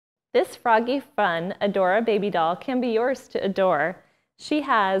This Froggy Fun Adora baby doll can be yours to adore. She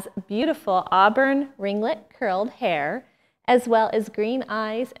has beautiful auburn ringlet curled hair, as well as green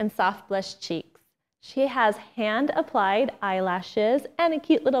eyes and soft blush cheeks. She has hand-applied eyelashes and a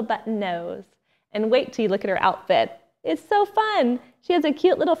cute little button nose. And wait till you look at her outfit. It's so fun! She has a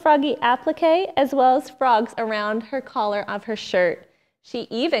cute little froggy applique, as well as frogs around her collar of her shirt. She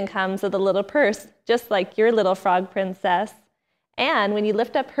even comes with a little purse, just like your little frog princess. And when you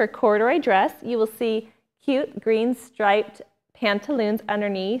lift up her corduroy dress, you will see cute green striped pantaloons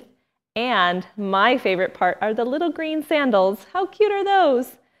underneath. And my favorite part are the little green sandals. How cute are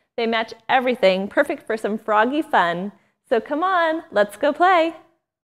those? They match everything, perfect for some froggy fun. So come on, let's go play.